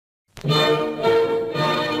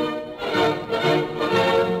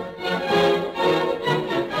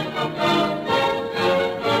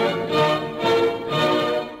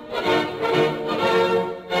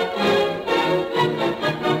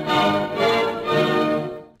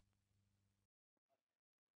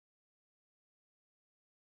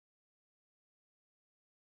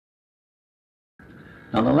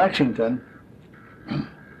Now the Lexington,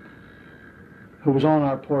 who was on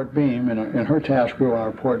our port beam, and her task crew on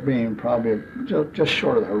our port beam, probably just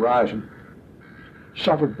short of the horizon,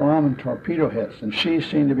 suffered bomb and torpedo hits, and she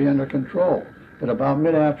seemed to be under control. But about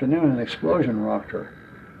mid-afternoon, an explosion rocked her.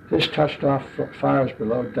 This touched off fires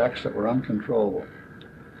below decks that were uncontrollable.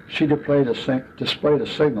 She displayed a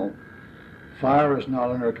signal, "Fire is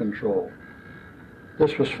not under control."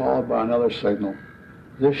 This was followed by another signal,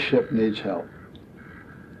 "This ship needs help."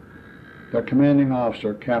 Their commanding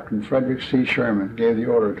officer, Captain Frederick C. Sherman, gave the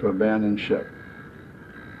order to abandon ship.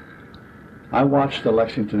 I watched the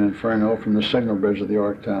Lexington Inferno from the signal bridge of the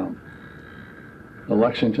Yorktown. The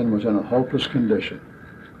Lexington was in a hopeless condition.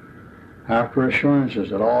 After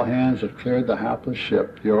assurances that all hands had cleared the hapless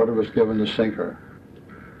ship, the order was given to sink her.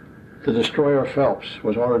 The destroyer Phelps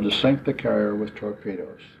was ordered to sink the carrier with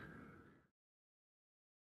torpedoes.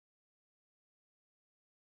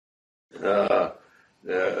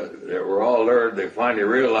 They were all alert. They finally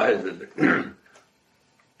realized that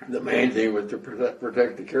the main thing was to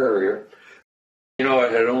protect the carrier. You know,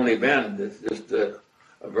 it had only been just a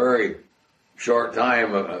very short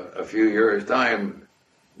time, a few years' time,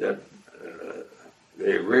 that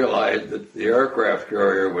they realized that the aircraft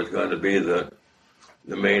carrier was going to be the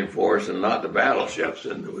main force and not the battleships.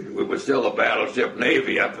 And we were still a battleship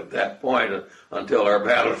navy up at that point until our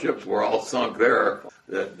battleships were all sunk there.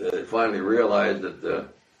 That they finally realized that the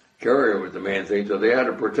carrier was the main thing, so they had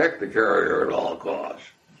to protect the carrier at all costs.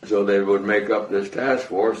 So they would make up this task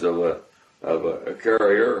force of a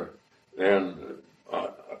carrier, and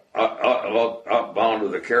outbound to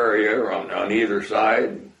the carrier on either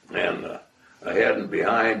side, and ahead and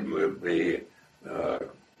behind would be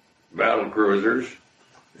battle cruisers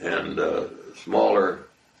and smaller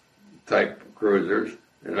type cruisers,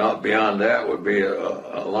 and out beyond that would be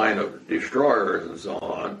a line of destroyers and so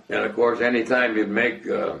on. And of course, anytime you'd make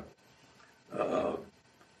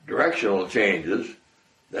directional changes,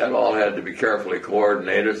 that all had to be carefully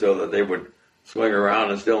coordinated so that they would swing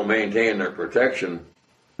around and still maintain their protection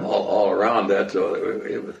all around that. So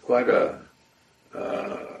it was quite a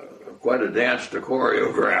dance to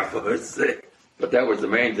choreograph, I would say. But that was the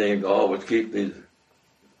main thing, to always keep these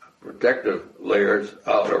protective layers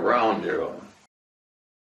out around you.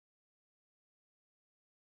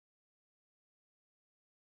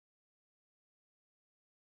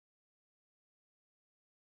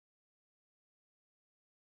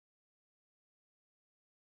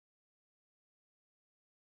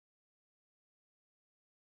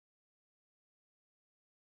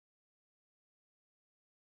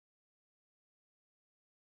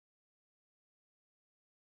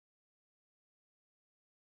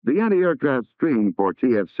 The anti-aircraft screen for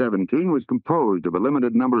TF-17 was composed of a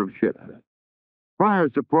limited number of ships. Fire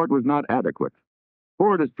support was not adequate.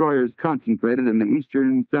 4 destroyers concentrated in the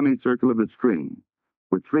eastern semicircle of the screen,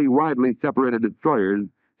 with 3 widely separated destroyers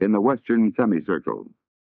in the western semicircle.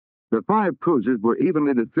 The 5 cruisers were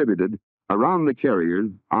evenly distributed around the carriers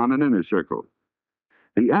on an inner circle.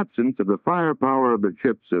 The absence of the firepower of the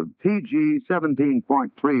ships of TG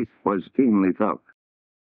 17.3 was keenly felt.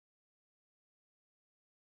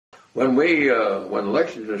 When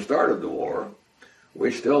Lexington started the war, we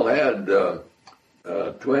still had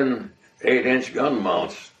twin 8-inch gun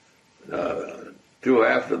mounts, 2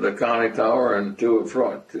 after the conning tower and 2 in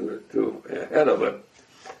front, 2 ahead of it.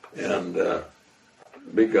 And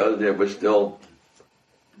because it was still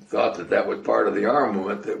thought that was part of the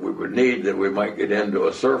armament that we would need, that we might get into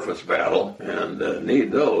a surface battle and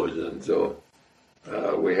need those. And so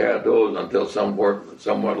we had those until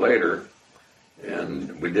somewhat later.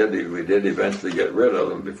 And we did eventually get rid of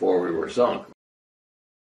them before we were sunk.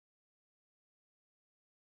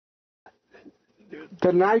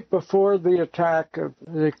 The night before the attack of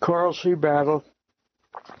the Coral Sea battle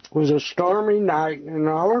was a stormy night, and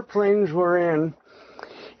all our planes were in,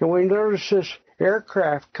 and we noticed this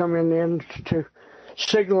aircraft coming in to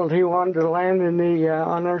signal he wanted to land in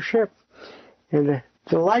on our ship. And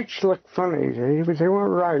the lights looked funny. They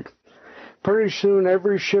weren't right. Pretty soon,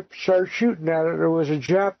 every ship started shooting at it. There was a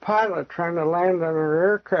Jap pilot trying to land on our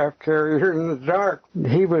aircraft carrier in the dark.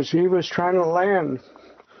 He was trying to land.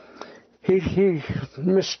 He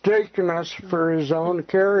mistaken us for his own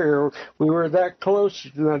carrier. We were that close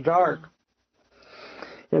in the dark.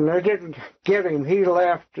 And they didn't get him. He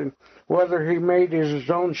left, and whether he made his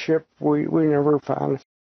own ship, we never found.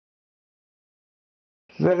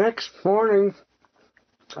 The next morning,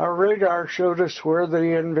 our radar showed us where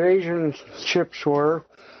the invasion ships were,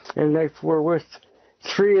 and they were with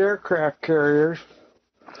 3 aircraft carriers.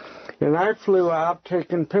 And I flew out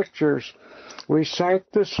taking pictures. We sank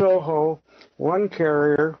the Soho one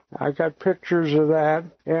carrier. I got pictures of that.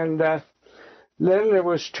 And then there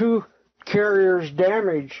was 2 carriers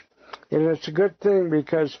damaged. And it's a good thing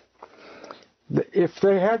because if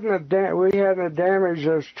we hadn't damaged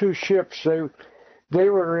those 2 ships, they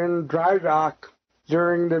were in dry dock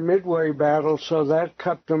during the Midway battle, so that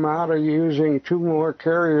cut them out of using 2 more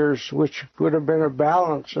carriers, which would have been a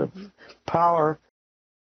balance of power.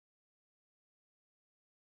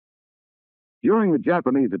 During the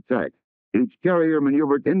Japanese attack, each carrier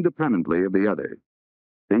maneuvered independently of the other.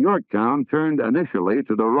 The Yorktown turned initially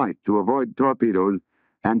to the right to avoid torpedoes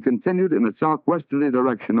and continued in a southwesterly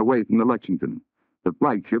direction away from the Lexington, the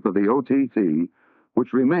flagship of the OTC,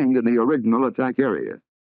 which remained in the original attack area.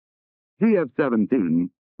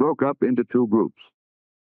 TF-17 broke up into 2 groups.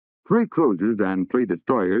 3 cruisers and 3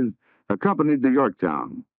 destroyers accompanied the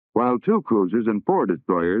Yorktown, while 2 cruisers and 4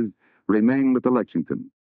 destroyers remained with the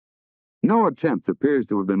Lexington. No attempt appears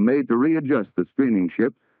to have been made to readjust the screening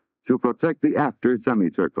ship to protect the after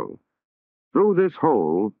semicircle. Through this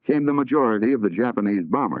hole came the majority of the Japanese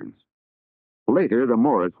bombers. Later, the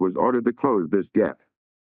Morris was ordered to close this gap.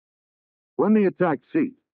 When the attack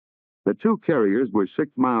ceased, the 2 carriers were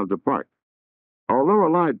 6 miles apart. Although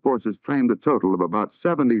Allied forces claimed a total of about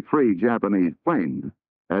 73 Japanese planes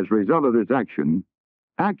as a result of this action,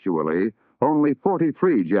 actually, only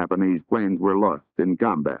 43 Japanese planes were lost in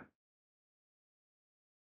combat.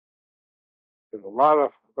 There's a lot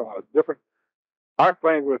of different. Our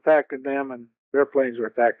planes were attacking them, and their planes were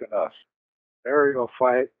attacking us. Aerial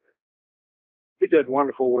fight. We did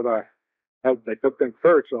wonderful with they took them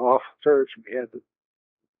turrets off. Turrets, we had to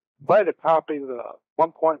try to copy the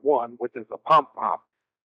 1.1, which is a pom-pom.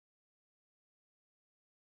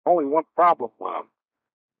 Only one problem with them,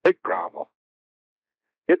 big problem.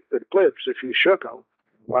 Hit the clips if you shook them,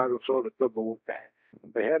 while the sort of double bang.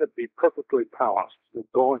 They had to be perfectly balanced to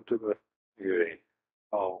go into the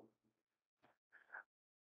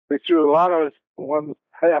they threw a lot of one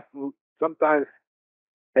half, sometimes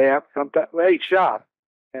 8 shots,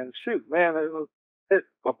 and shoot, man, it was it.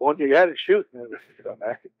 But when you had it shooting, it was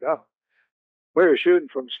acting down. We were shooting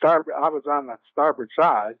from starboard. I was on the starboard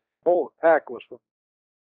side. The whole attack was from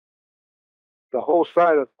the whole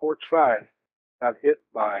side of the port side. Got hit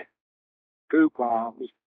by 2 bombs,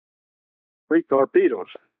 3 torpedoes.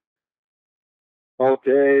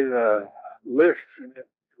 Okay, the lift, it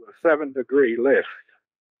was a 7-degree lift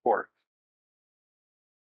port.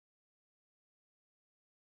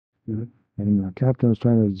 And the captain was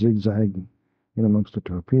trying to zigzag in amongst the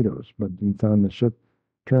torpedoes, but he found the ship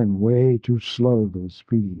turned way too slow for the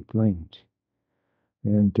speedy planes,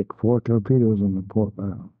 and took 4 torpedoes on the port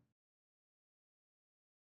bow.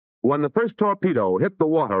 When the first torpedo hit the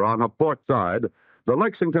water on her port side, the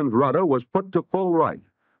Lexington's rudder was put to full right.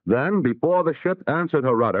 Then, before the ship answered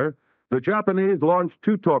her rudder, the Japanese launched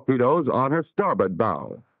 2 torpedoes on her starboard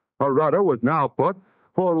bow. Her rudder was now put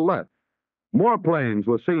full left. More planes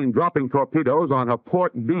were seen dropping torpedoes on her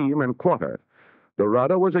port beam and quarter. The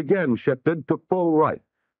rudder was again shifted to full right.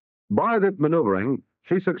 By this maneuvering,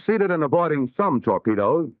 she succeeded in avoiding some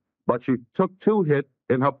torpedoes, but she took 2 hits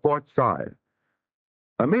in her port side.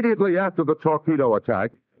 Immediately after the torpedo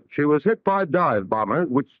attack, she was hit by dive bombers,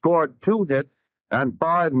 which scored 2 hits and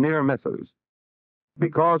 5 near misses.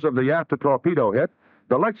 Because of the after torpedo hit,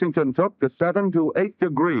 the Lexington took the 7 to 8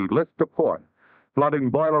 degree lift to port, flooding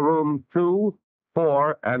boiler rooms 2,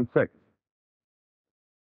 4, and 6.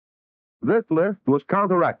 This lift was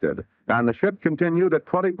counteracted, and the ship continued at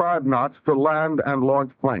 25 knots to land and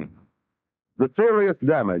launch planes. The serious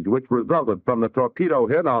damage which resulted from the torpedo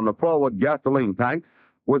hit on the forward gasoline tank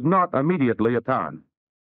was not immediately apparent.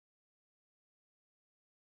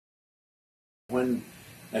 When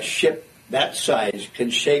a ship that size can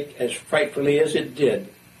shake as frightfully as it did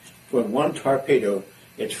from one torpedo,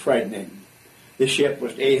 it's frightening. The ship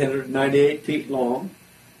was 898 feet long,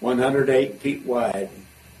 108 feet wide.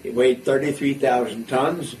 It weighed 33,000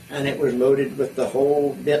 tons, and it was loaded with the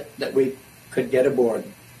whole bit that we could get aboard.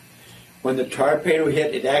 When the torpedo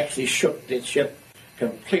hit, it actually shook the ship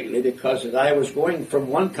completely, because as I was going from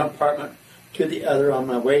one compartment to the other on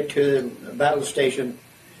my way to the battle station,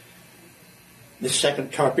 the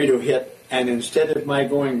second torpedo hit, and instead of my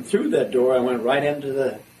going through that door, I went right into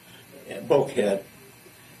the bulkhead,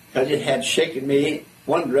 because it had shaken me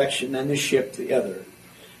one direction and the ship the other.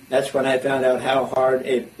 That's when I found out how hard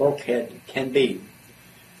a bulkhead can be.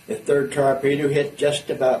 The third torpedo hit just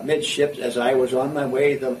about midships as I was on my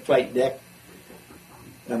way to the flight deck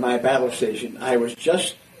of my battle station. I was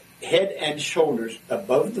just head and shoulders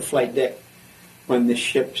above the flight deck when the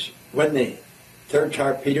third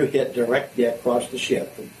torpedo hit directly across the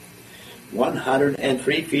ship.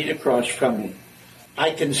 103 feet across from me.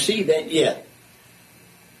 I can see that yet.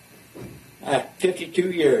 At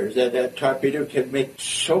 52 years, that torpedo could make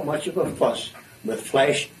so much of a fuss with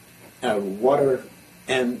flash, water,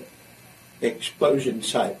 and explosion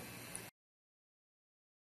sight.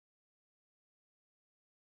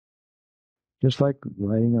 Just like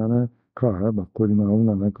riding on a car about 40 miles an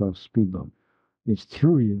hour across a speed bump. It's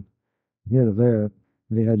through you, here to there.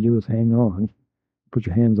 All you had to do was hang on, put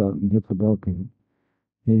your hands out and hit the bulkhead.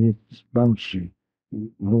 It bounced you.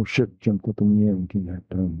 The whole ship jumped up in the air and came back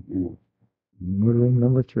down. Murder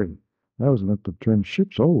number 3. That was enough to turn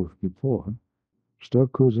ships over before. Still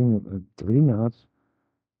cruising at 3 knots.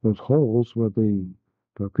 Those holes where the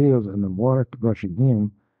torpedoes and the water rushing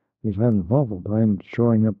in, he's having an awful time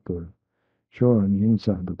shoring up the shore on the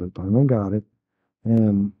inside, but they finally got it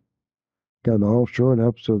and got it all shored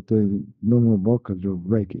up so that the no more bulkheads were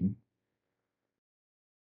breaking.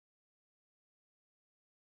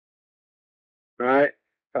 Right.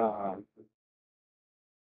 Some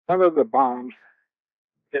of the bombs,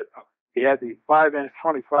 he had the 5-inch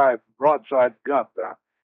 25 broadside gun.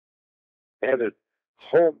 Had a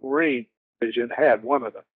whole Marine division had one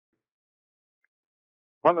of them.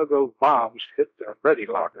 One of those bombs hit the ready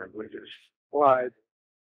locker, which is wide.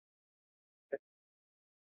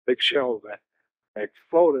 Big shells that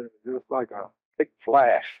exploded just like a big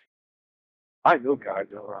flash. I knew guys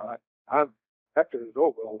were all right. After it was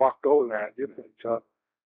over, I walked over there and did it.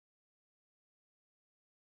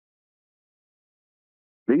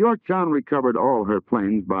 The Yorktown recovered all her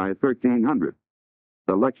planes by 1300.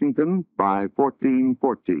 The Lexington by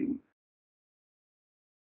 1414.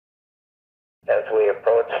 As we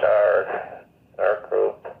approached our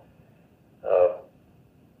group,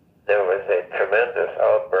 there was a tremendous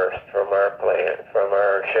outburst from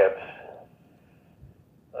our ships.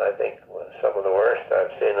 I think some of the worst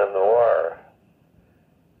I've seen in the war,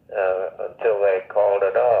 until they called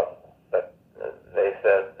it off. But they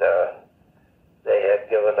said they had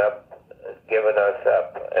given us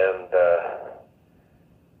up, and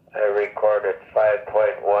I recorded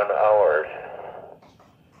 5.1 hours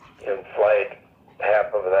in flight,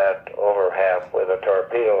 half of that, over half with a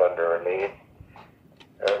torpedo under a lead.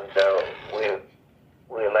 And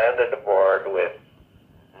we landed aboard with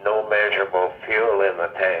no measurable fuel in the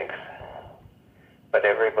tanks, but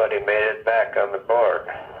everybody made it back on the board.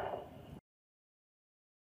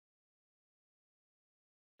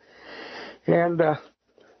 And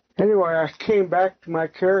anyway, I came back to my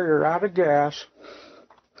carrier out of gas,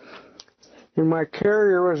 and my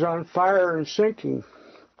carrier was on fire and sinking.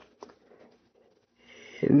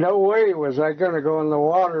 No way was I going to go in the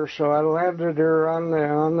water, so I landed her on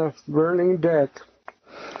the burning deck,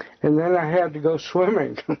 and then I had to go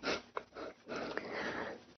swimming.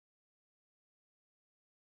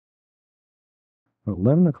 At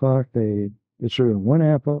 11 o'clock, they served 1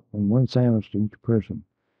 apple and 1 sandwich to each person.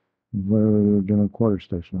 Where the general quarter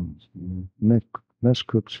stations. Mess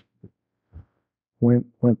cooks went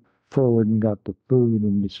forward and got the food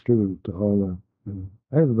and distributed to all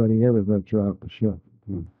everybody throughout the ship.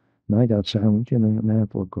 And I got sandwich and an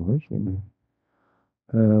apple, of course.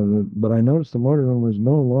 But I noticed the motor room was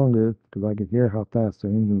no longer, because I could hear how fast the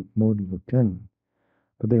engine motors were turning,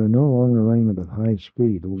 but they were no longer running at a high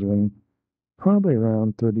speed. It was running probably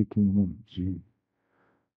around 32 minutes.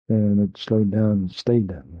 And it slowed down and stayed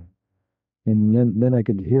that way. And then I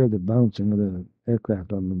could hear the bouncing of the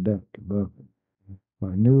aircraft on the deck above it.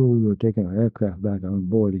 I knew we were taking our aircraft back on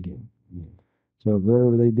board again. So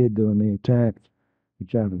whatever they did when they attacked the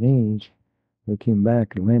Japanese, they came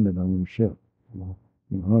back and landed on the ship. And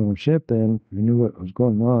on the ship then, we knew what was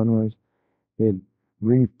going on was they'd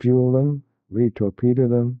refueled them, re-torpedoed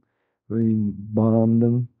them, re-bombed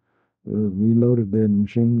them, reloaded their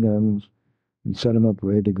machine guns, and set them up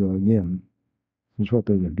ready to go again. That's what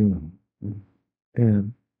they were doing.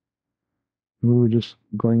 And we were just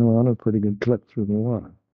going along a pretty good clip through the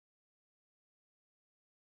water.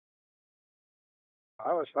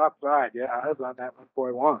 I was topside, yeah. I was on that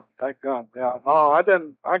 1.1. Thank God. Yeah. No, I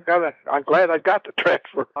didn't. I'm glad I got the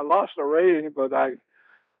transfer. I lost the rating, but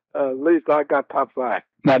at least I got topside.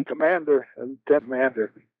 That commander, Lieutenant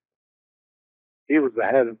Commander, he was the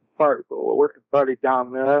head of the part, working party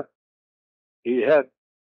down there. He had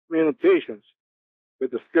communications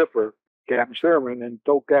with the skipper, Captain Sherman, and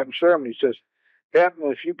told Captain Sherman, he says,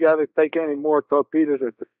 Captain, if you got to take any more torpedoes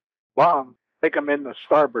at the bomb, take them in the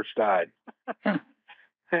starboard side.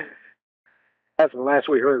 That's the last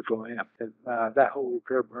we heard from him. And that whole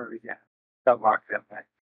repair burn got locked in there.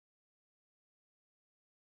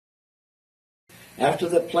 After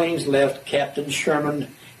the planes left, Captain Sherman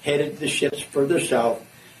headed the ships further south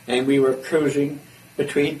and we were cruising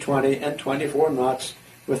between 20 and 24 knots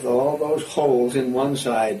with all those holes in one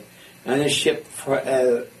side, and the ship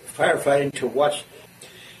firefighting to watch.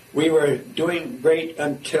 We were doing great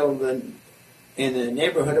until in the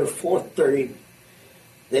neighborhood of 4:30,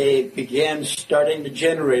 they began starting the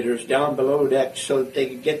generators down below deck so that they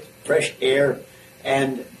could get fresh air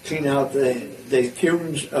and clean out the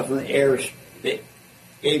fumes of the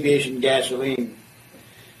aviation gasoline.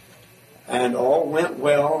 And all went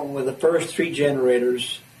well with the first three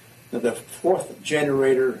generators. The fourth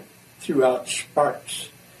generator threw out sparks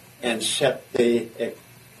and set the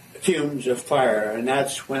fumes of fire, and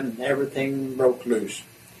that's when everything broke loose.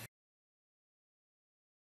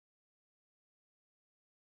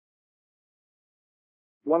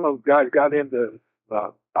 One of those guys got into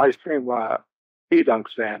ice cream tea dunk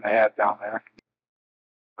stand they had down there.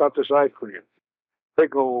 Got this ice cream,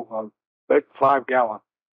 big old, big 5-gallon.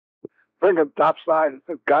 Bring them topside, and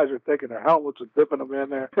the guys are taking their helmets and dipping them in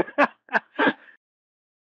there.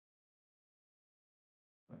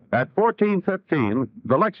 At 14:15,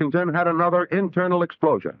 the Lexington had another internal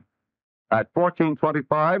explosion. At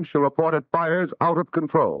 14:25, she reported fires out of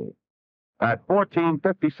control. At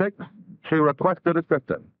 14:56, she requested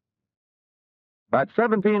assistance. At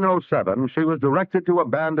 17:07, she was directed to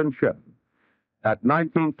abandon ship. At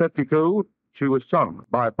 19:52, she was sunk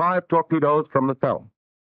by 5 torpedoes from the Phelps.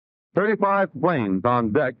 35 planes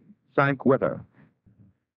on deck sank with her.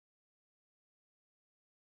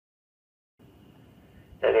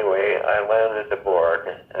 Anyway, I landed aboard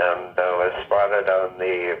and was spotted on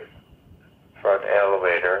the front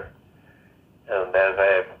elevator. And as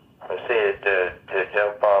I proceeded to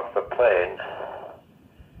jump off the plane,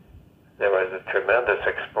 there was a tremendous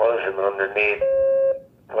explosion underneath the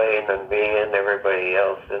plane, and me and everybody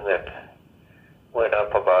else in it went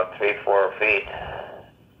up about 3-4 feet.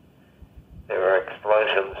 There were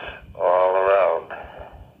explosions all around,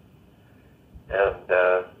 and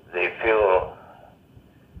the fuel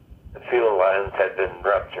lines had been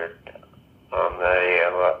ruptured on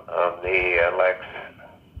the Lex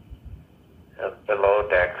and below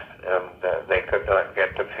decks, and they could not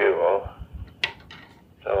get the fuel.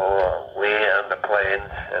 So we and the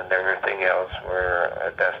planes and everything else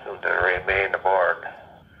were destined to remain aboard.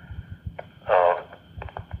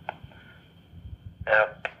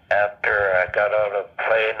 After I got out of the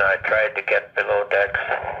plane, I tried to get below decks,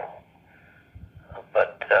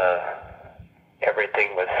 but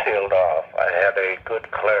everything was sealed off. I had a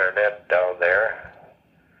good clarinet down there,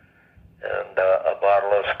 and a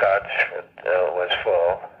bottle of scotch that was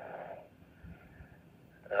full,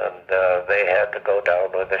 and they had to go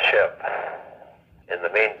down with the ship. In the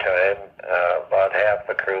meantime, about half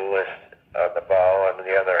the crew was on the bow and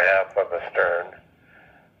the other half on the stern.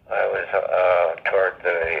 I was toward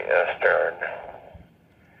the stern,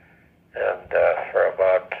 and for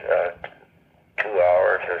about 2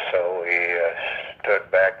 hours or so, we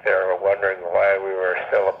stood back there wondering why we were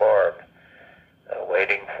still aboard,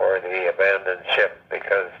 waiting for the abandoned ship,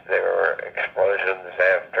 because there were explosions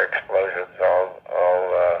after explosions all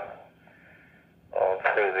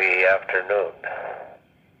through the afternoon.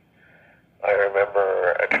 I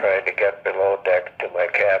remember trying to get below deck to my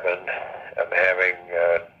cabin and having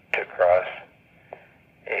to cross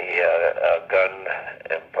a gun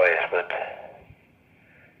emplacement,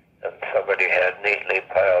 and somebody had neatly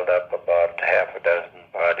piled up about half a dozen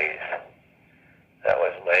bodies. That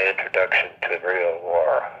was my introduction to real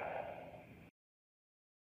war.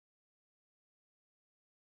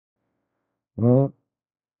 Well,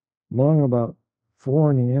 along about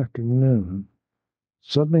 4 in the afternoon,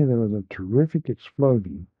 suddenly there was a terrific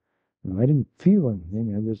explosion. And I didn't feel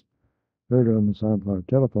anything. I just heard on the soundbar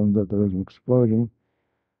telephone that there was an explosion.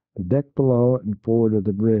 The deck below and forward of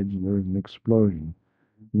the bridge, there was an explosion.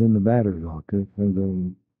 And then the battery lock,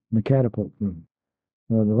 the catapult room.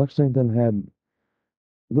 The Lexington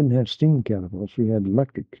wouldn't have steam catapults. We had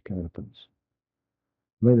electric catapults.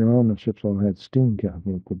 Later on, the ships all had steam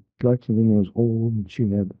catapults. The Lexington was old, and she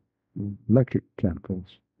had electric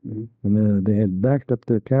catapults. And then they had backed up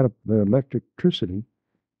their electricity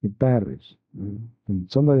with batteries. And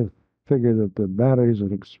somebody figured that the batteries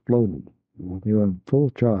had exploded. They were on full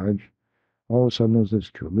charge. All of a sudden, there was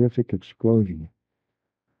this terrific explosion.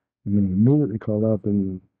 And then immediately called up,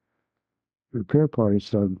 and the repair party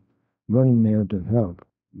started running there to help.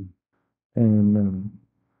 And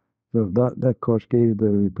so that, of course, gave the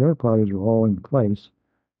repair parties were all in place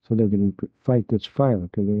so they could fight this fire,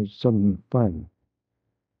 because there was sudden fire.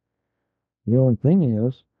 The only thing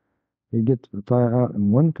is, they get the fire out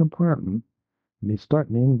in one compartment, and they start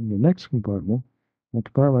in the next compartment, and the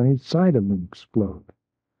compartment on each side of them explode.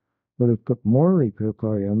 would have put more repair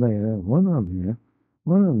party on there, one of them here,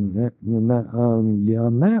 one of them there,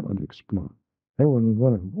 and that would explode. They wouldn't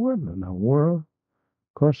want to warn in the world.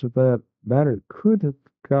 Of course, if that battery could have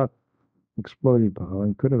got exploding power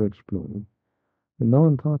and could have exploded, but no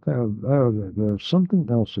one thought that there's something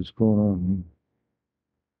else that's going on.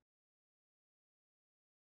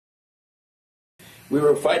 We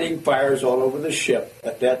were fighting fires all over the ship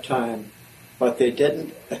at that time, but they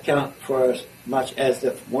didn't account for as much as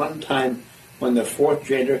the one time when the fourth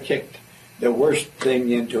generator kicked the worst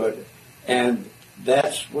thing into it, and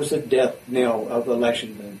that was the death knell of the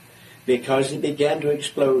Lexington, because it began to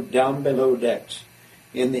explode down below decks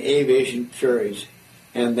in the aviation furies,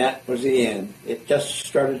 and that was the end. It just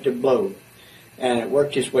started to blow, and it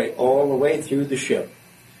worked its way all the way through the ship.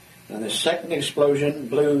 And the second explosion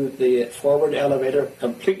blew the forward elevator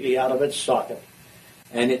completely out of its socket,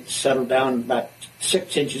 and it settled down about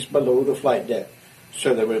 6 inches below the flight deck.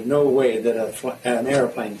 So there was no way that an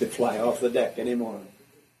airplane could fly off the deck anymore.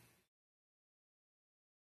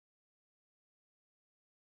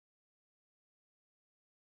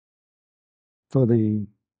 So the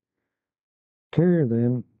carrier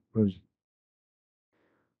then was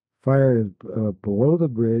fired below the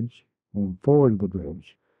bridge and forward of the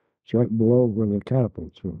bridge. It's right below where the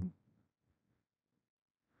catapults were.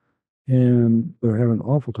 And they're having an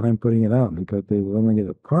awful time putting it out because they will only get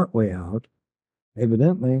it part way out.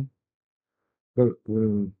 Evidently,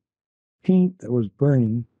 the heat that was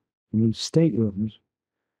burning in these staterooms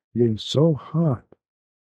getting so hot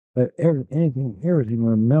that everything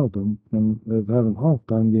would melt them, and they're having a hard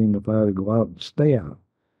time getting the fire to go out and stay out.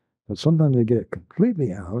 But sometimes they get it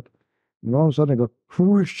completely out, and all of a sudden they go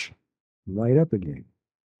whoosh, light up again.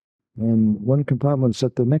 And one compartment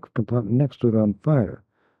set the next compartment next to it on fire.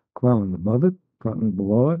 Compartment above it, compartment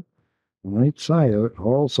below it, and on each side of it,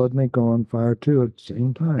 all suddenly go on fire too at the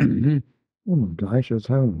same time. Oh my gosh, I was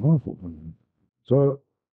having an awful one. So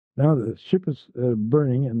now the ship is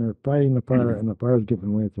burning, and they're fighting the fire, and the fire's giving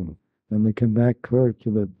away from them. And they come back clear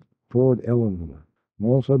to the forward elevator. And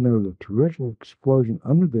all of a sudden there was a terrific explosion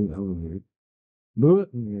under the elevator, blew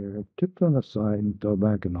it in the air, tipped on the side, and fell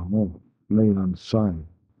back in the hole, laying on the side.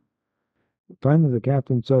 Finally, the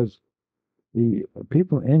captain says, the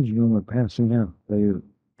people in the engine room are passing out. They were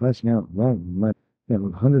passing out right and left. At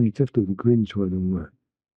 150 degrees where they were.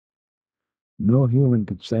 No human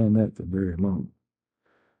could stand that for very long.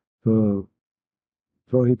 So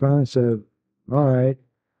he finally said, all right,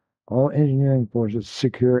 all engineering forces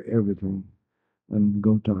secure everything and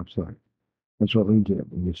go topside. That's what we did.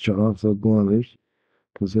 We shut off those boilers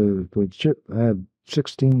because the ship had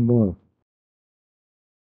 16 boilers.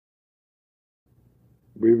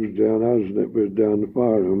 We was down the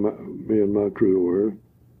fire, me and my crew were.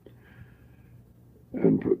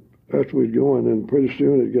 And after we'd going, and pretty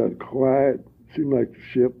soon it got quiet. Seemed like the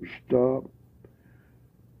ship was stopped.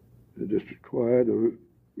 It just was quiet.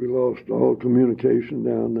 We lost all communication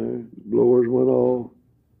down there. The blowers went off.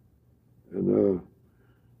 And the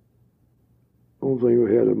only thing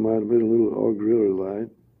we had, it might have been a little auxiliary light.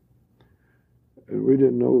 And we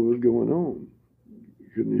didn't know what was going on. You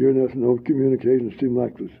couldn't hear nothing, no communication. It seemed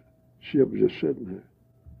like the ship was just sitting there.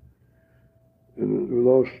 And we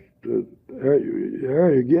lost the air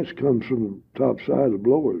you get comes from the top side of the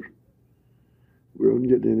blowers. We wasn't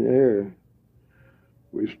getting any air.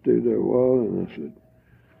 We stayed there a while, and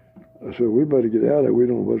I said, we better get out of there. We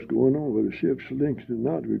don't know what's going on, whether the ship's linked or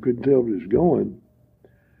not. We couldn't tell if it's going.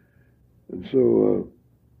 And so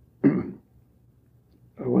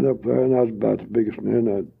I went up there, and I was about the biggest man.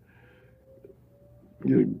 I'd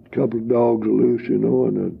get a couple of dogs loose, and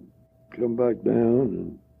I'd come back down,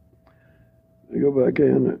 and I go back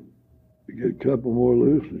in, get a couple more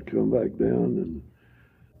loose, and come back down,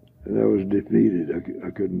 and I was defeated. I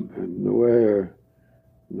couldn't, no air,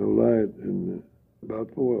 no light, and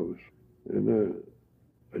about 4 of us. And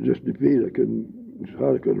I just defeated. I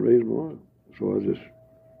couldn't raise my arm. So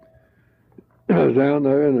I was down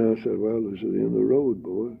there, and I said, well, this is the end of the road,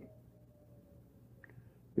 boys.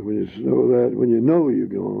 And when you know you're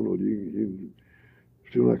gone, well, you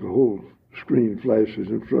feel like a whole screen flashes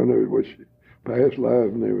in front of it, which past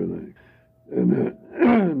lives and everything. And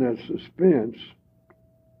that suspense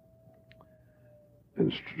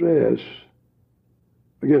and stress,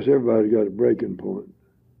 I guess everybody got a breaking point.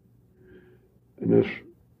 And this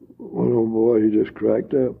one old boy, he just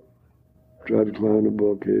cracked up, tried to climb the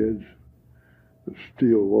bulkheads, the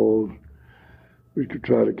steel walls. We could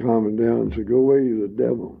try to calm him down and say, go away, you the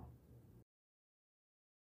devil.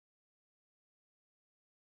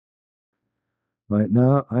 Right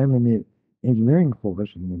now, I'm in the engineering force,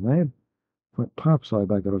 and I went topside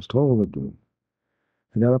like I was told to do.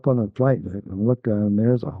 I got up on the flight deck and looked down.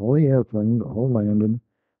 There's a whole airplane, all landed,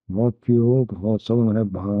 all fueled, all some of them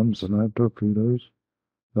had bombs, some had torpedoes,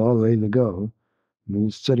 all ready to go. And he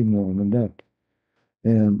was sitting there on the deck.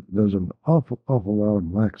 And there was an awful lot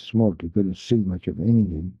of black smoke. You couldn't see much of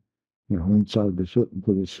anything, inside the ship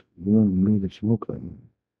until this one made of smoke thing.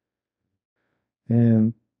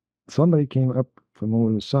 And somebody came up from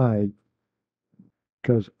over the side,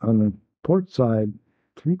 because on the port side,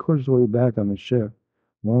 3/4 of the way back on the ship,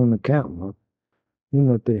 one on the catwalk,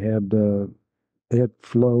 that they had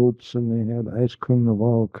floats and they had ice cream of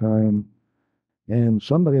all kinds. And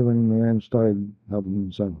somebody went in there and started helping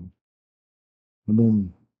themselves. And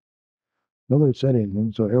then nobody said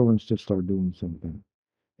anything, so everyone just started doing something.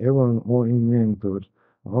 Everyone all in it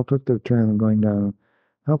all took their turn of going down,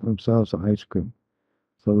 helping themselves to ice cream.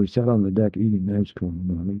 So we sat on the deck eating ice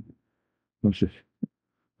cream. My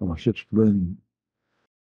ship's burning.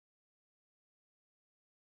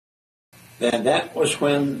 And that was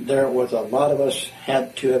when there was a lot of us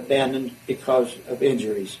had to abandon because of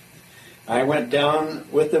injuries. I went down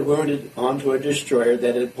with the wounded onto a destroyer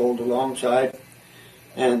that had pulled alongside,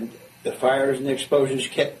 and the fires and explosions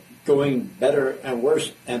kept going better and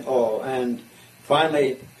worse and all. And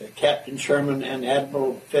finally, Captain Sherman and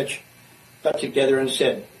Admiral Fitch got together and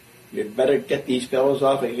said, "You'd better get these fellows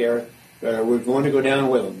off of here, or we're going to go down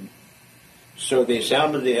with them." So they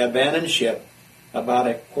sounded the abandoned ship about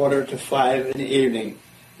 4:45 in the evening,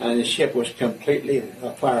 and the ship was completely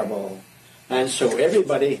a fireball. And so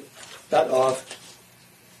everybody got off.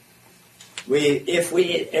 If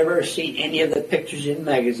we had ever seen any of the pictures in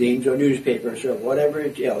magazines or newspapers or whatever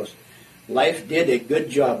else, Life did a good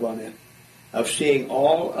job on it, of seeing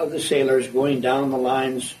all of the sailors going down the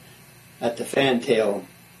lines at the fantail,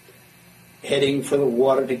 heading for the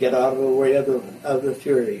water to get out of the way of the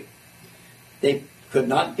Fury. They could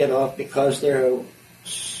not get off because they're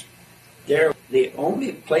the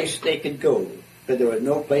only place they could go, but there was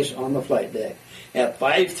no place on the flight deck. At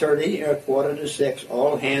 5:30 or 5:45,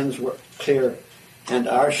 all hands were clear, and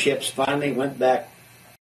our ships finally went back.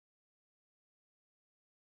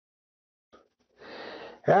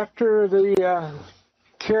 After the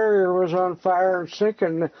carrier was on fire and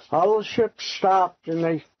sinking, all the ships stopped and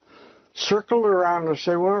they circled around us.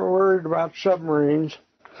 They weren't worried about submarines.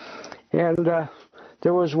 And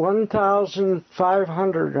there was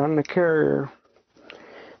 1,500 on the carrier.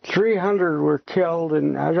 300 were killed,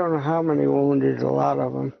 and I don't know how many wounded, a lot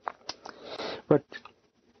of them. But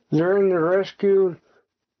during the rescue,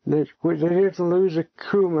 they didn't lose a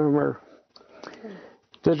crew member.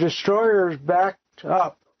 The destroyers backed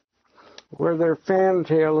up where their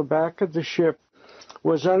fantail, the back of the ship,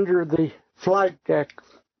 was under the flight deck,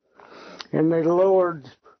 and they lowered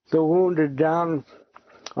the wounded down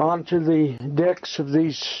onto the decks of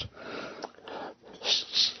these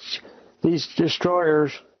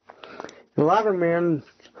destroyers. A lot of men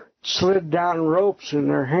slid down ropes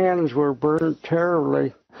and their hands were burned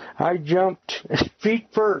terribly. I jumped feet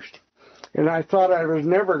first, and I thought I was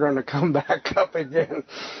never going to come back up again.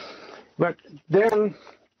 But then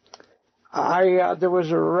there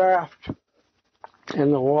was a raft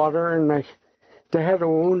in the water, and they had a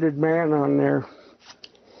wounded man on there,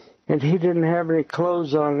 and he didn't have any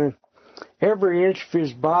clothes on, and every inch of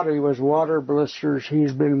his body was water blisters.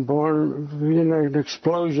 He's been born in an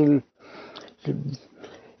explosion,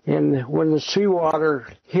 and when the seawater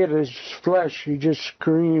hit his flesh, he just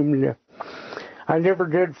screamed. I never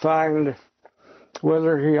did find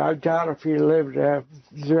whether I doubt if he lived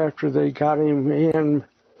after they got him in.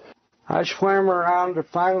 I swam around to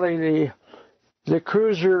finally the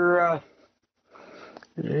cruiser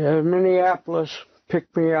Minneapolis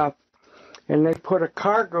picked me up, and they put a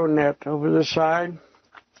cargo net over the side.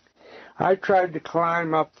 I tried to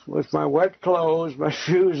climb up with my wet clothes, my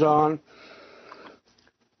shoes on,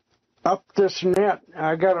 up this net.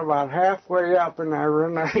 I got about halfway up, and I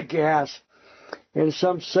ran out of gas. And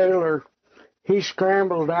some sailor, he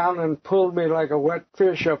scrambled down and pulled me like a wet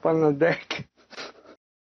fish up on the deck.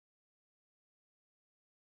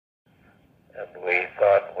 And we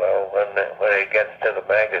thought, well, when it gets to the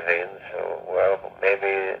magazines, well,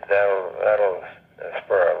 maybe that'll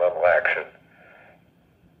spur a little action.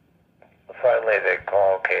 Finally, the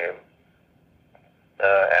call came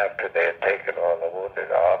after they had taken all the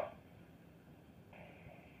wounded off.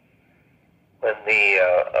 When the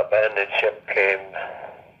abandoned ship came,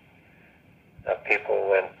 people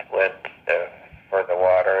went for the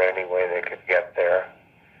water any way they could get there,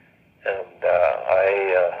 and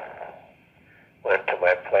I went to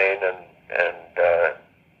my plane and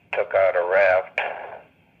took out a raft,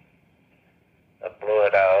 blew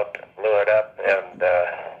it up, and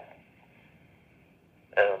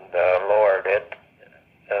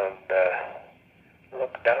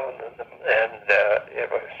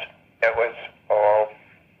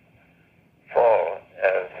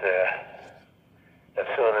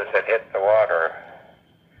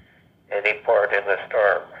seaport in a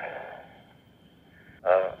storm.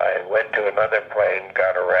 I went to another plane,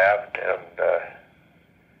 got a raft, and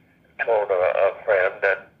told a friend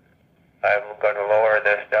that I'm going to lower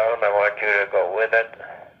this down. I want you to go with it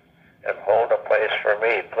and hold a place for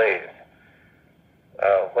me, please.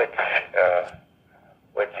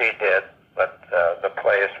 Which he did, but the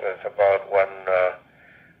place was about one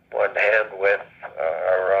hand width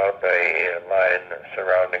around the line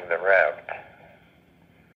surrounding the raft.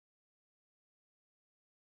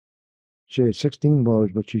 She had 16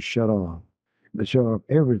 boilers, but she shut off. They shut off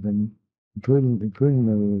everything, including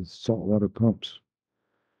the saltwater pumps.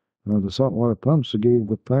 The saltwater pumps gave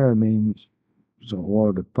the fire mains salt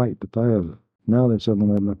water to fight the fire. Now they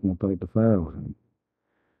suddenly have nothing to fight the fire with.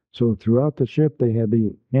 So throughout the ship, they had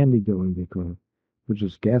the handy-going, they call it, which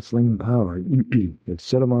is gasoline powered. They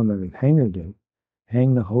set them on the hangar deck,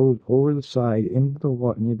 hang the hose over the side into the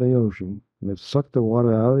water, into the ocean, and they suck the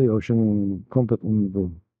water out of the ocean and pump it into the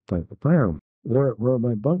fight the fire. Where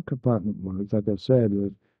my bunk compartment was, like I said,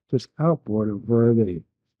 was just outboard where they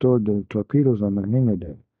stored the torpedoes on the hangar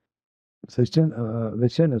deck. So they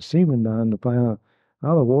sent a seaman down to find out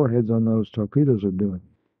how the warheads on those torpedoes are doing.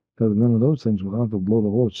 Because none of those things will have to blow the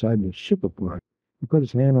whole side of the ship apart. He put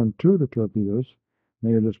his hand on two of the torpedoes,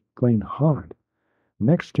 and they were just plain hard.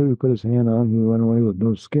 Next two, he put his hand on, he went away with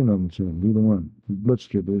no skin on his hand. Either one. The blood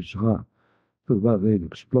strip was hot. It was about ready to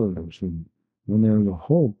explode. And there was a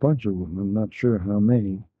whole bunch of them, I'm not sure how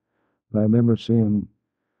many, but I remember seeing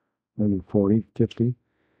maybe 40, 50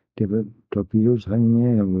 different torpedoes hanging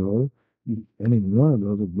in the road. Any one of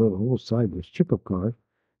those would blow the whole side of the ship apart.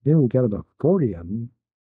 Then we got about 40 of them.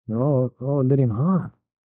 They're all getting hot.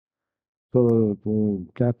 So the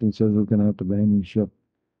captain says we're going to have to abandon the ship.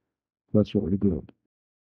 That's what we did.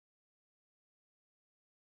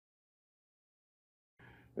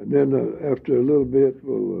 And then after a little bit,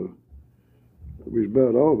 we was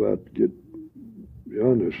about all about to get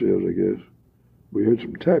beyond ourselves, I guess. We heard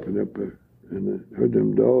some tapping up there, and heard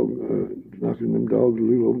them dogs knocking them dogs a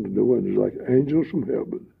little open the door, and it was like angels from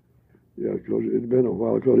heaven. Yeah, because it'd been a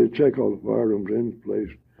while, because they'd check all the fire rooms in the place.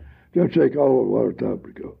 They'd check all the water top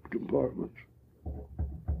compartments.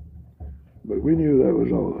 But we knew that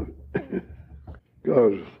was all of it.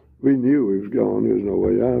 Because we knew we was gone. There was no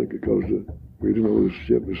way out because we didn't know the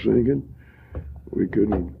ship was sinking. We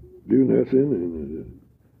couldn't do nothing, and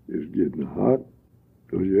it was getting hot.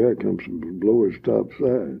 Because your air comes from the blower's top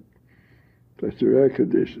side. That's their air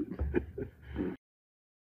conditioning.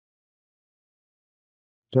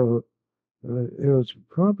 So it was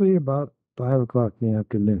probably about 5 o'clock in the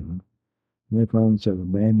afternoon. And they finally said,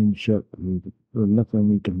 abandon ship. There was nothing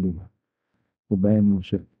we can do. Abandon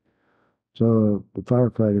ship. So the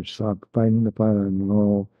firefighters stopped fighting the fire, and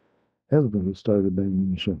all everybody started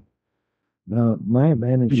abandoning the ship. Now, my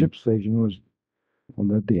abandoned ship station was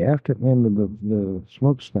at the after end of the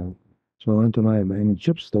smokestack. So I went to my abandoned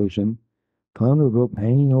ship station, found a rope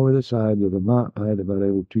hanging over the side with a knot tied about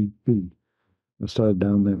every 2 feet. I started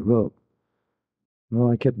down that rope. Well,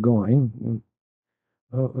 I kept going. And,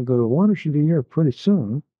 I go, the water should be here pretty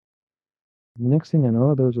soon. The next thing I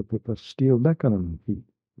know, there was a steel deck under my feet.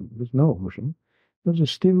 There's no ocean. There's a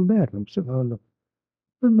steel deck. I'm sitting on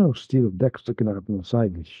there's no steel deck sticking out from the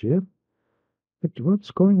side of the ship.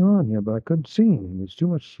 What's going on here? But I couldn't see anything. There's too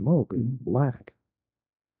much smoke and black.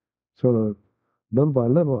 So little by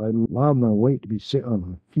little, I allowed my weight to be set on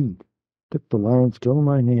my feet. Took the line still in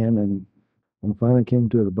my hand, and finally came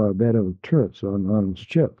to about a bed of turrets on the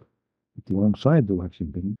ship, alongside the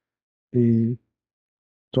Lexington.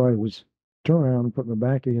 So I was turned around and put my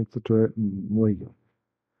back against the turret and waited.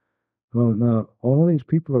 Well, now, all these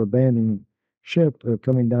people are abandoning ship. They're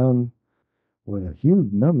coming down, well, a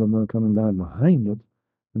huge number of them are coming down behind it.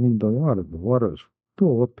 I mean, the water is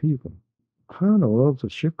full of people. How in the world is the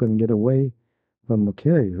ship going to get away from the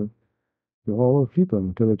carrier? All those people,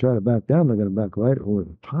 until they try to back down, they're going to back right over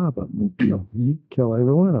the top of them and kill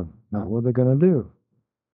every one of them. Not what they're going to do.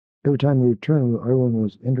 Every time they returned, everyone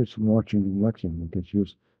was interested in watching the election because she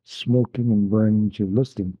was smoking and burning. She was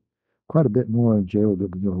listening quite a bit more in jail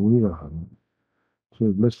than we were on. She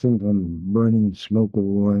was listening on burning and smoke of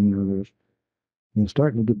roaring and others. And it's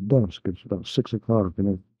starting to get dusk. It's about 6 o'clock, and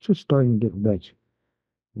it's just starting to get dusk.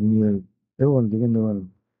 And everyone began to wonder,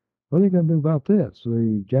 what are they going to do about this?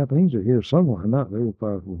 The Japanese are here somewhere, not very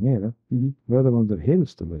far from here. They're the ones that hit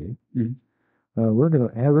us today. We're going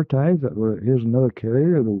to advertise that here's another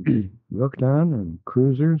carrier that'll be looked on, and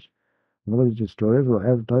cruisers, and all these destroyers. We'll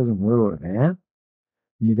advertise them where we're at.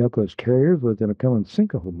 You got those carriers, but they're going to come and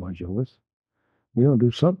sink a whole bunch of us. We don't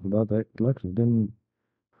do something about that Lexington.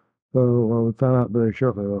 So we found out very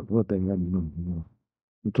shortly what they had to do.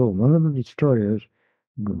 until one of the destroyers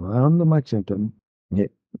around the Lexington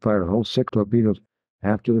fired all 6 torpedoes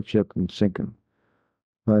after the ship and sinking.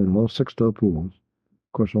 Fired all 6 torpedoes.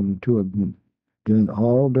 Of course, only 2 of them. During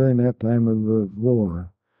that time of the war,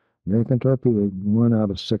 American torpedoes, 1 out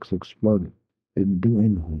of 6 exploded. It didn't do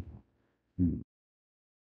anything.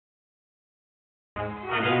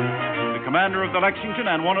 The commander of the Lexington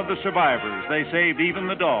and one of the survivors. They saved even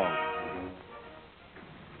the dog.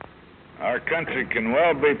 Our country can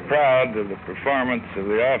well be proud of the performance of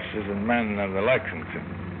the officers and men of the Lexington.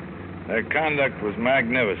 Their conduct was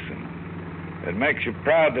magnificent. It makes you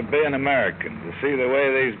proud to be an American, to see the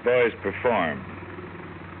way these boys performed.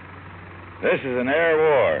 This is an air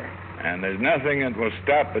war, and there's nothing that will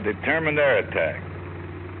stop a determined air attack.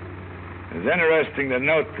 It's interesting to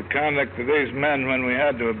note the conduct of these men when we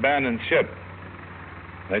had to abandon ship.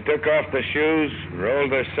 They took off their shoes,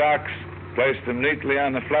 rolled their socks, placed them neatly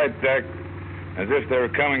on the flight deck as if they were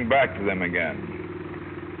coming back to them again.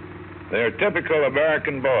 They are typical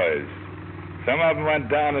American boys. Some of them went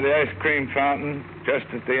down to the ice cream fountain just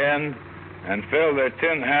at the end and filled their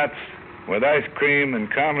tin hats with ice cream and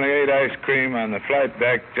calmly ate ice cream on the flight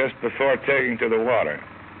deck just before taking to the water.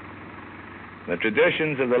 The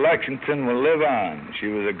traditions of the Lexington will live on. She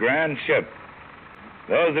was a grand ship.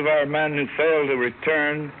 Those of our men who failed to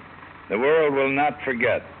return, the world will not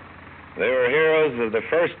forget. They were heroes of the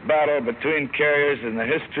first battle between carriers in the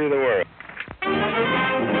history of the world.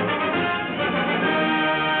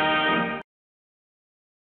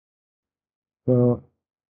 Well,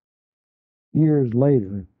 years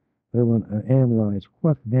later, they went and analyzed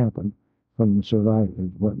what happened from the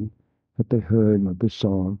survivors, what they heard, what they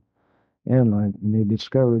saw, and they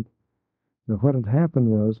discovered that what had happened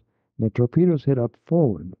was the torpedoes hit up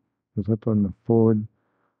forward. It was up on the forward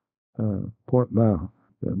port bow.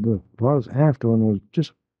 The farthest aft one was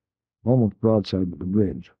just almost broadside of the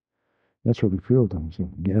bridge. That's where the fuel tanks are.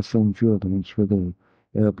 Gasoline fuel tanks for the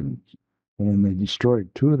airplanes. And they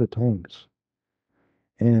destroyed 2 of the tanks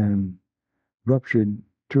and ruptured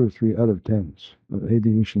 2 or 3 other tanks of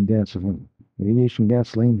aviation gasoline. The aviation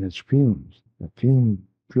gasoline has fumes. The fume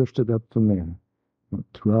drifted up from there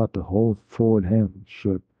throughout the whole forward half of the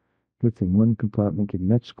ship, drifting one compartment to the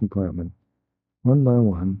next compartment, one by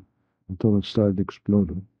one, until it started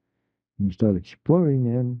exploding. And it started exploding,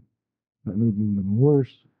 and that made it even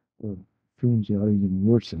worse. The fumes got even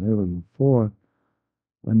worse than ever before.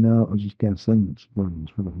 And now it was just gasoline exploding.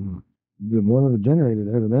 One of the generators,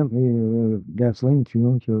 evidently, gasoline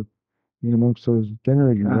fumes in amongst those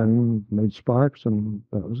generators made sparks, and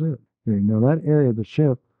that was it. Now, that area of the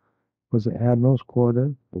ship was the admiral's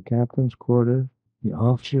quarter, the captain's quarter, the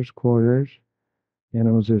officer's quarters, and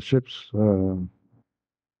it was the ship's where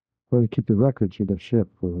they keep the records of the ship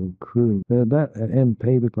for the crew. That and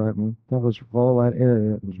pay department, that was all that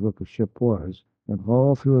area. That was what the ship was, and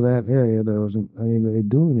all through that area there wasn't anybody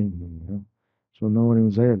doing anything. So nobody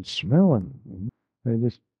was there smelling. They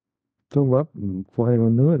just filled up, and before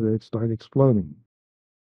anyone knew it, they'd start exploding.